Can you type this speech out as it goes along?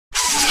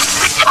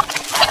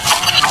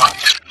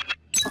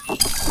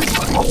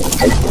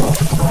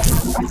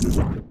Hey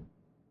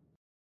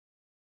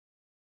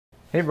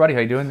everybody, how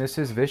you doing? This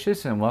is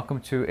Vicious and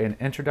welcome to an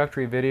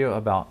introductory video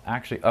about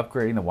actually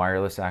upgrading the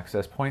wireless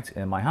access points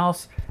in my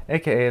house,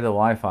 aka the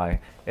Wi-Fi.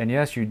 And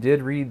yes, you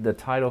did read the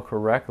title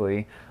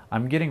correctly.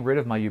 I'm getting rid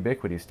of my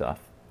Ubiquity stuff.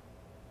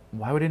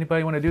 Why would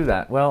anybody want to do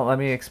that? Well, let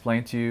me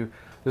explain to you.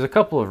 There's a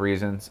couple of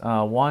reasons.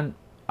 One,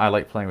 I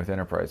like playing with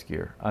enterprise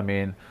gear. I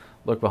mean,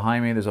 look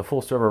behind me, there's a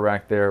full server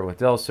rack there with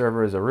Dell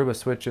servers, Aruba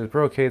switches,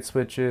 Brocade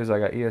switches, I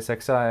got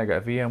ESXi, I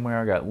got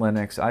VMware, I got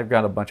Linux, I've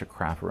got a bunch of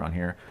crap around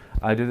here.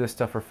 I do this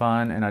stuff for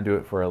fun and I do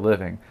it for a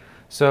living.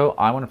 So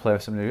I want to play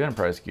with some new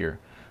enterprise gear.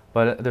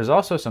 But there's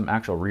also some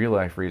actual real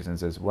life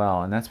reasons as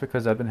well, and that's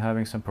because I've been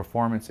having some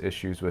performance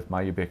issues with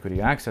my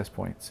Ubiquity access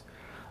points.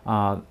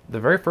 The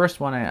very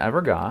first one I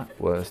ever got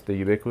was the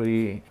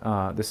Ubiquity,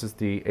 this is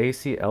the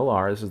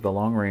AC-LR, this is the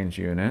long range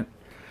unit.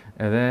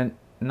 And then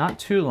not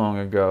too long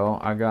ago,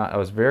 I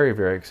was very,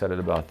 very excited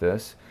about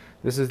this.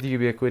 This is the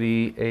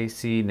Ubiquity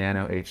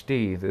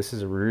AC-nanohd. This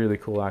is a really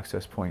cool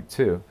access point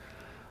too.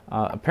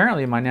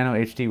 Apparently my Nano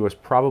HD was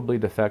probably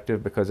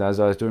defective because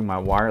as I was doing my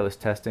wireless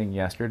testing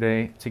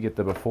yesterday to get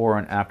the before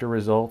and after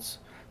results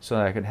so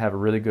that I could have a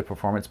really good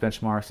performance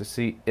benchmarks to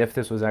see if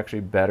this was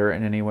actually better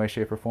in any way,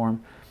 shape, or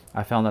form,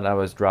 I found that I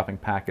was dropping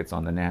packets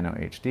on the Nano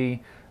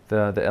HD.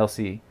 The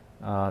LC,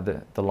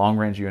 the long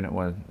range unit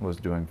was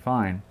doing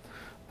fine.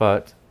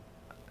 But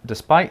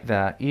despite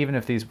that, even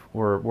if these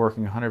were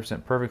working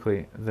 100%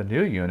 perfectly, the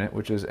new unit,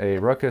 which is a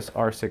Ruckus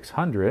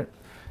R600,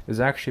 is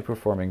actually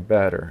performing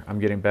better. I'm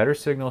getting better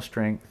signal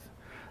strength.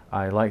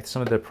 I like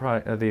some of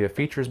the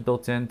features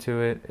built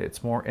into it.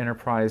 It's more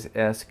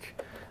enterprise-esque,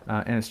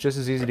 and it's just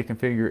as easy to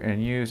configure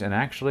and use. And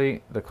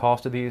actually, the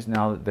cost of these,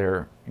 now that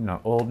they're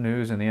old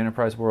news in the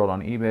enterprise world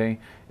on eBay,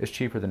 is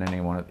cheaper than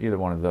either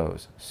one of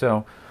those.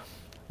 So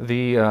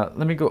let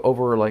me go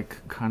over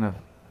kind of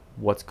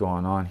what's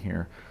going on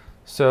here.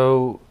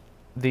 So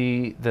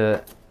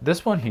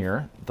this one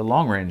here, the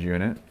long range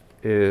unit,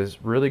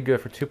 is really good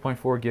for 2.4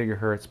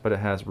 gigahertz, but it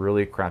has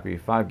really crappy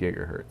 5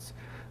 gigahertz.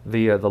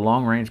 The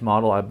long range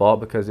model I bought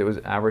because it was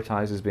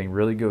advertised as being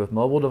really good with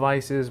mobile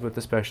devices with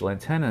the special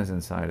antennas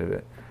inside of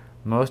it.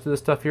 Most of the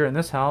stuff here in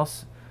this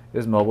house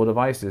is mobile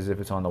devices if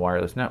it's on the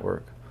wireless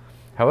network.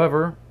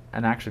 However,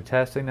 and actually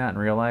testing that in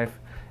real life,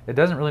 it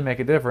doesn't really make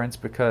a difference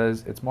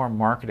because it's more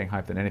marketing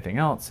hype than anything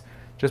else.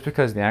 Just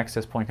because the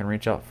access point can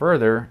reach out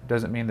further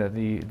doesn't mean that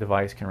the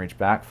device can reach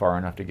back far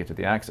enough to get to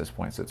the access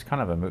point, so it's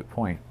kind of a moot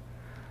point.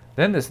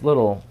 Then this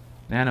little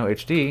Nano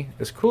HD,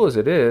 as cool as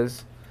it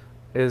is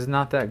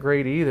not that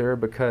great either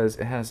because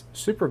it has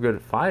super good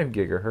 5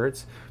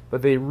 gigahertz,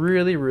 but they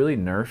really, really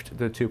nerfed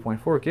the 2.4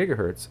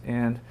 gigahertz.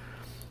 And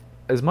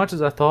as much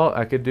as I thought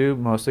I could do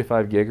mostly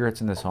 5 gigahertz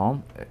in this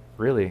home,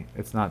 really,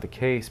 it's not the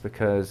case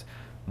because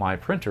my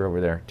printer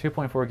over there,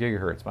 2.4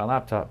 gigahertz. My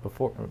laptop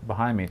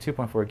behind me,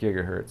 2.4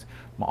 gigahertz.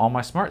 All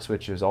my smart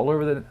switches all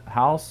over the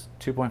house,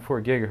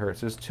 2.4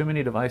 gigahertz. There's too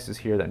many devices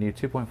here that need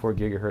 2.4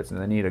 gigahertz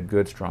and they need a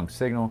good strong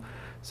signal.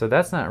 So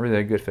that's not really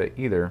a good fit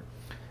either.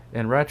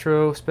 In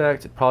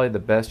retrospect, probably the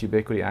best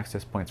Ubiquity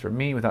access points for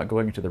me without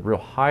going into the real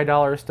high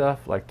dollar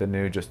stuff like the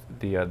new, just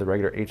the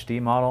regular HD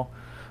model,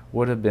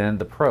 would have been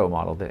the Pro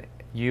model, the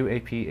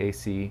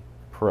uap-ac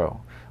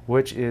Pro,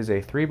 which is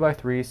a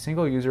 3x3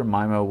 single user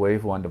MIMO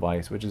Wave 1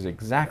 device, which is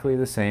exactly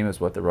the same as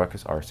what the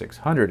Ruckus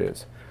R600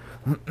 is.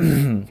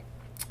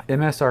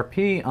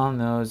 MSRP on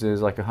those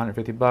is like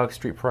 150 bucks,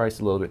 street price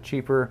a little bit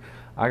cheaper.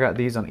 I got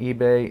these on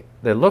eBay.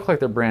 They look like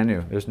they're brand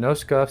new. There's no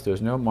scuffs,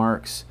 there's no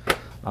marks.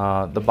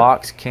 The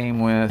box came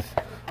with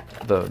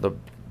the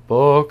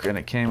book and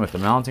it came with the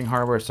mounting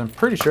hardware, so I'm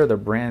pretty sure they're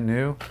brand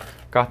new.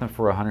 Got them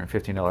for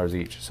 $115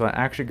 each. So I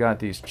actually got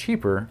these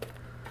cheaper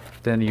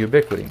than the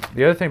Ubiquity.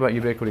 The other thing about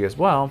Ubiquity as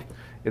well,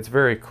 it's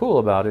very cool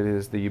about it,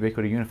 is the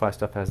Ubiquity Unifi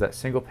stuff has that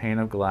single pane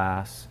of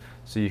glass,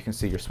 so you can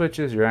see your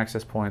switches, your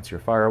access points, your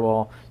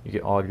firewall. You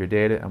get all of your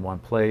data in one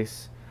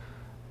place.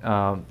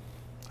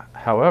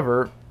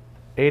 However,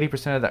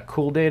 80% of that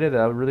cool data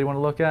that I would really want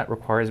to look at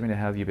requires me to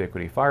have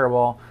Ubiquity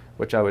Firewall,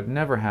 which I would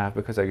never have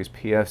because I use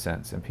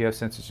pfSense, and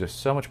pfSense is just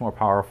so much more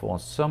powerful and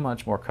so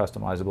much more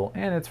customizable,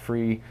 and it's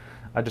free.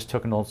 I just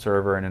took an old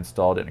server and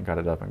installed it and got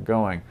it up and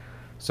going.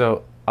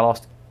 So I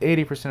lost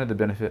 80% of the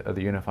benefit of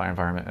the Unifi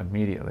environment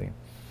immediately.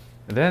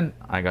 And then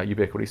I got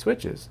Ubiquity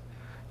Switches.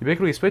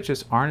 Ubiquity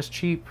Switches aren't as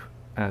cheap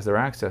as their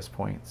access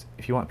points.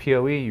 If you want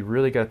PoE, you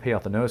really got to pay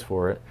out the nose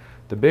for it.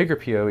 The bigger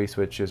PoE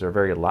switches are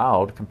very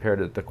loud compared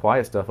to the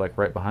quiet stuff like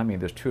right behind me.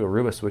 There's 2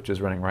 Aruba switches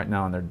running right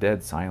now and they're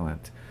dead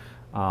silent.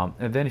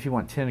 And then if you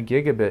want 10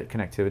 gigabit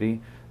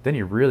connectivity, then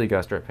you really got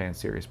to start paying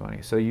serious money.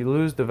 So you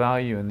lose the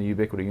value in the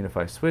Ubiquity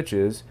Unifi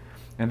switches,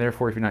 and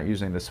therefore if you're not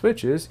using the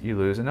switches, you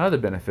lose another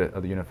benefit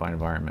of the Unifi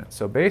environment.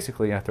 So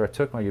basically, after I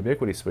took my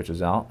Ubiquity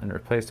switches out and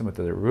replaced them with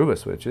the Aruba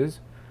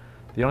switches,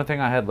 the only thing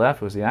I had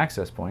left was the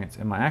access points,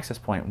 and my access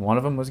point, one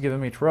of them was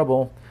giving me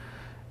trouble,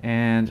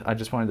 and I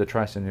just wanted to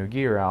try some new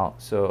gear out.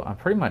 So I'm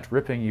pretty much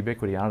ripping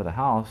Ubiquity out of the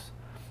house,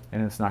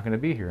 and it's not going to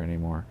be here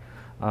anymore.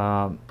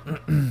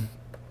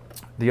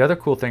 The other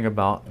cool thing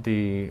about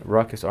the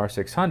Ruckus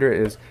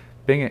R600 is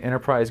being an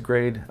enterprise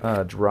grade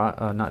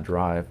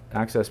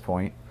access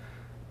point,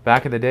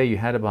 back in the day you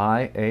had to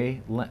buy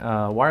a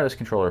wireless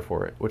controller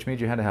for it, which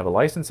means you had to have a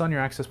license on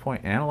your access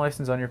point and a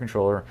license on your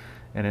controller.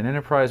 In an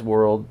enterprise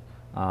world,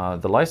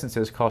 the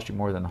licenses cost you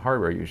more than the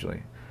hardware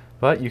usually.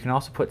 But you can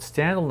also put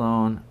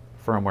standalone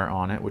firmware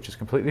on it, which is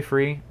completely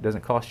free,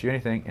 doesn't cost you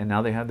anything, and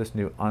now they have this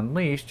new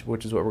Unleashed,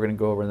 which is what we're going to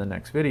go over in the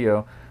next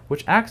video,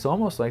 which acts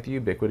almost like the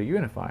Ubiquity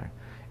Unifi.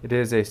 It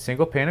is a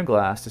single pane of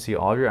glass to see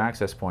all of your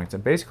access points,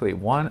 and basically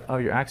one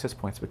of your access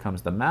points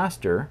becomes the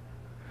master,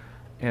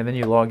 and then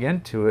you log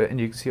into it and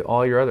you can see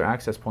all your other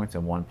access points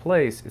in one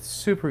place. It's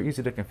super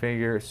easy to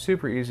configure,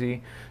 super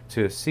easy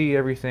to see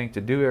everything, to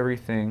do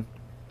everything.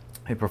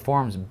 It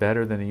performs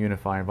better than the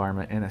Unifi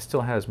environment, and it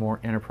still has more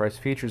enterprise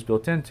features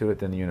built into it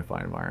than the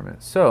Unifi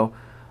environment. So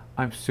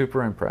I'm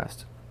super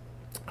impressed.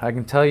 I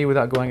can tell you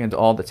without going into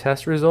all the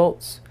test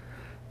results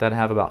that I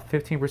have about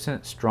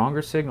 15%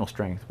 stronger signal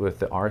strength with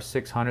the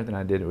R600 than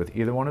I did with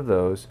either one of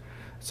those.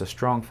 It's a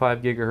strong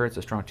 5 gigahertz,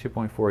 a strong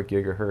 2.4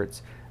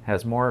 gigahertz.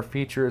 Has more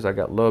features. I've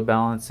got load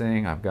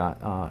balancing, I've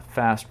got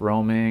fast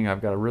roaming,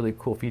 I've got really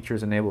cool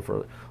features enabled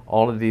for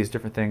all of these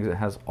different things. It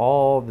has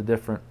all the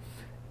different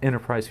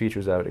enterprise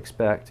features I would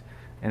expect,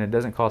 and it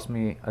doesn't cost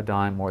me a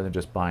dime more than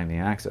just buying the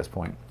access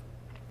point.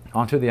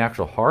 Onto the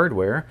actual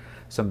hardware,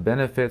 some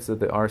benefits of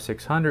the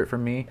R600 for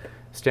me: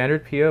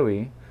 standard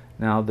PoE.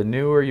 Now the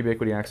newer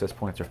Ubiquity access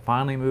points are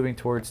finally moving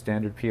towards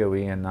standard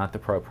PoE and not the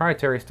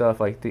proprietary stuff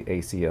like the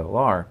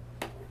AC-lr.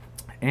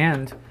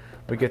 And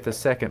we get the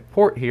second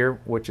port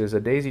here, which is a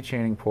daisy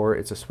chaining port.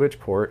 It's a switch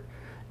port.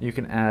 You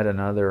can add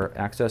another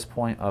access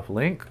point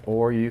uplink,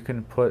 or you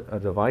can put a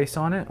device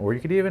on it, or you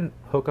could even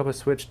hook up a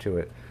switch to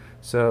it.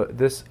 So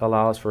this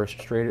allows for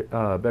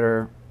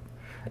better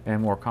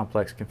and more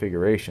complex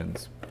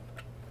configurations.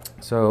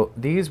 So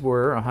these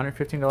were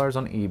 $115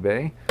 on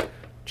eBay,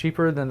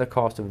 cheaper than the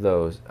cost of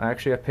those. I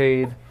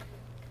paid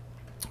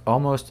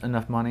almost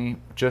enough money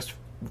just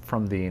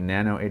from the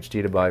Nano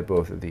HD to buy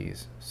both of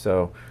these.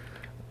 So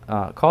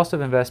cost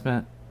of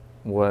investment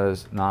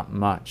was not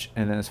much.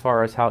 And then as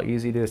far as how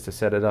easy it is to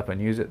set it up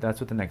and use it,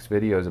 that's what the next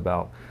video is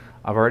about.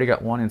 I've already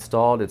got one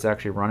installed. It's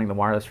actually running the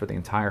wireless for the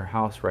entire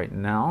house right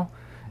now,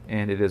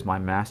 and it is my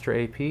master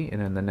AP.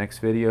 And in the next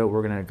video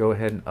we're going to go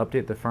ahead and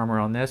update the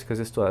firmware on this, because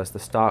it still has the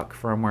stock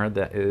firmware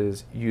that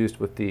is used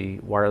with the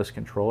wireless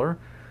controller.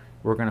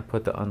 We're going to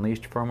put the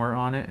Unleashed firmware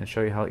on it and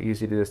show you how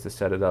easy it is to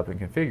set it up and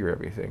configure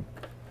everything.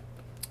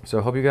 So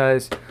I hope you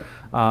guys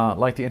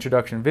like the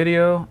introduction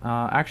video.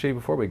 Actually,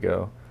 before we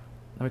go,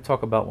 let me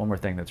talk about one more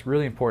thing that's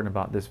really important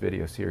about this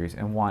video series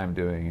and why I'm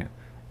doing it.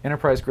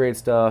 Enterprise grade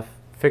stuff,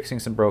 fixing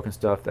some broken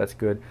stuff, that's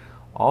good.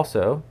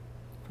 Also,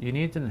 you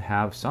need to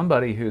have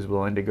somebody who's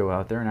willing to go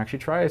out there and actually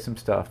try some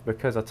stuff,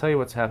 because I'll tell you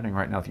what's happening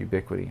right now with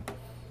Ubiquity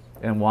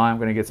and why I'm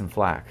going to get some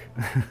flack.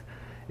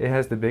 It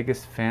has the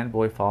biggest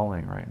fanboy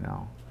following right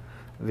now.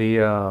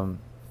 The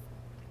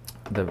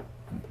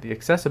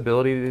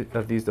accessibility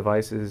of these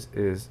devices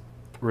is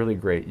really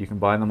great. You can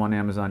buy them on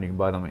Amazon, you can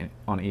buy them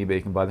on eBay,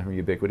 you can buy them from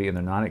Ubiquity, and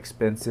they're not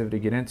expensive to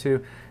get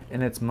into,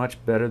 and it's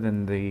much better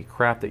than the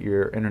crap that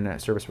your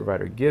internet service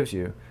provider gives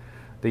you.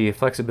 The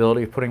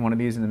flexibility of putting one of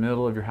these in the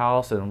middle of your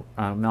house and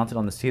mounted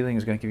on the ceiling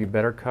is going to give you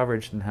better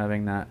coverage than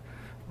having that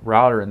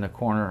router in the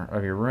corner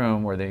of your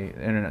room where the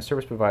internet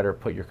service provider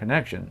put your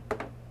connection.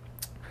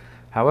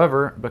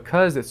 However,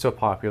 because it's so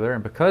popular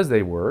and because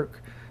they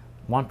work,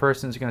 one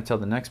person is going to tell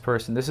the next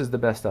person this is the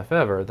best stuff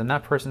ever, then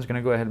that person is going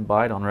to go ahead and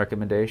buy it on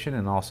recommendation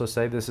and also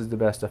say this is the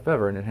best stuff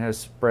ever, and it has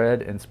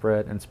spread and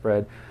spread and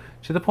spread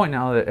to the point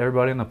now that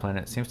everybody on the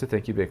planet seems to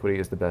think Ubiquity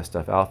is the best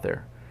stuff out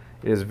there.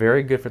 It is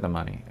very good for the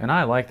money, and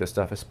I like this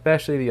stuff,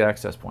 especially the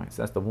access points.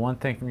 That's the one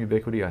thing from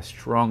Ubiquity I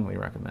strongly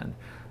recommend.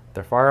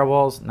 Their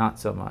firewalls, not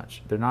so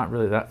much. They're not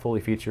really that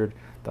fully featured.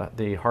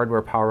 The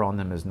hardware power on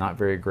them is not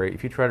very great.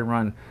 If you try to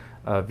run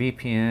a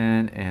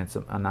VPN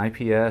and an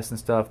IPS and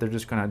stuff, they're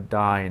just going to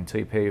die until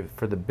you pay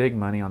for the big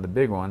money on the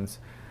big ones.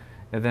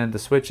 And then the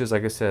switches,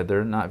 like I said,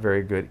 they're not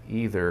very good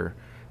either,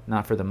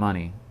 not for the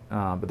money.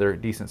 But they're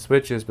decent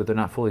switches, but they're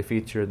not fully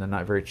featured, they're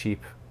not very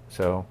cheap.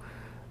 So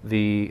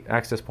the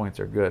access points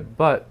are good,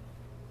 but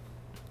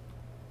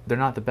they're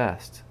not the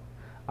best.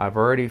 I've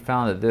already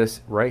found that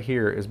this right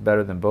here is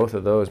better than both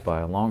of those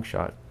by a long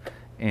shot.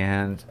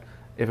 And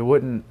if it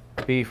wouldn't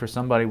be for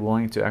somebody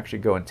willing to actually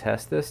go and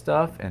test this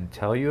stuff and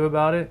tell you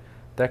about it,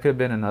 that could have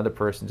been another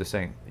person just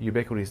saying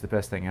Ubiquity is the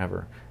best thing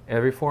ever.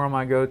 Every forum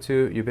I go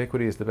to,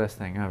 Ubiquity is the best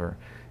thing ever.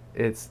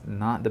 It's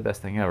not the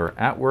best thing ever.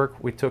 At work,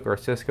 we took our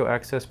Cisco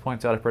access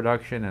points out of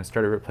production and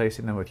started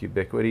replacing them with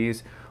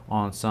Ubiquities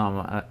on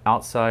some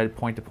outside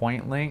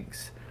point-to-point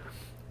links.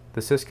 The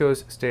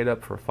Ciscos stayed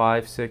up for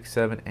 5, 6,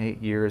 7,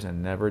 8 years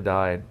and never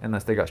died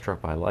unless they got struck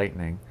by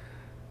lightning.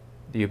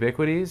 The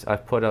Ubiquities,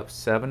 I've put up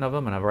 7 of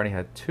them, and I've already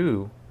had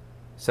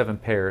 7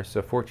 pairs,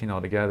 so 14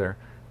 altogether.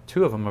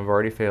 2 of them have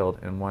already failed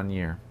in 1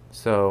 year.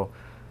 So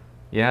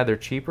yeah, they're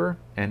cheaper,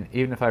 and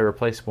even if I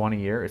replace 1 a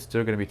year, it's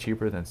still going to be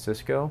cheaper than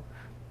Cisco.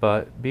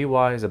 But be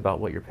wise about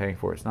what you're paying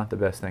for. It's not the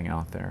best thing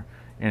out there.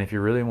 And if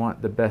you really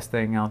want the best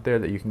thing out there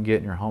that you can get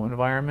in your home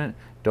environment,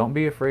 don't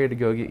be afraid to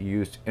go get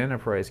used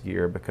enterprise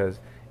gear, because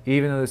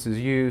even though this is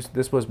used,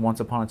 this was once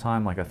upon a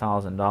time like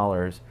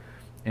 $1,000,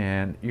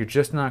 and you're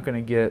just not going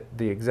to get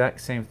the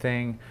exact same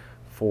thing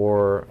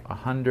for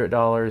 $100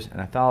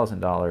 and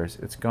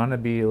 $1,000. It's going to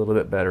be a little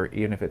bit better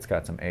even if it's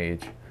got some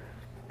age.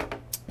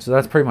 So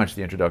that's pretty much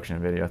the introduction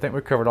video. I think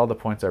we covered all the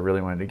points I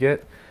really wanted to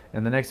get.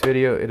 In the next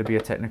video, it'll be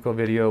a technical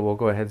video. We'll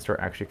go ahead and start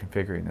actually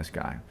configuring this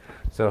guy.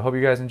 So I hope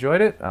you guys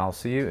enjoyed it. I'll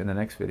see you in the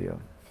next video.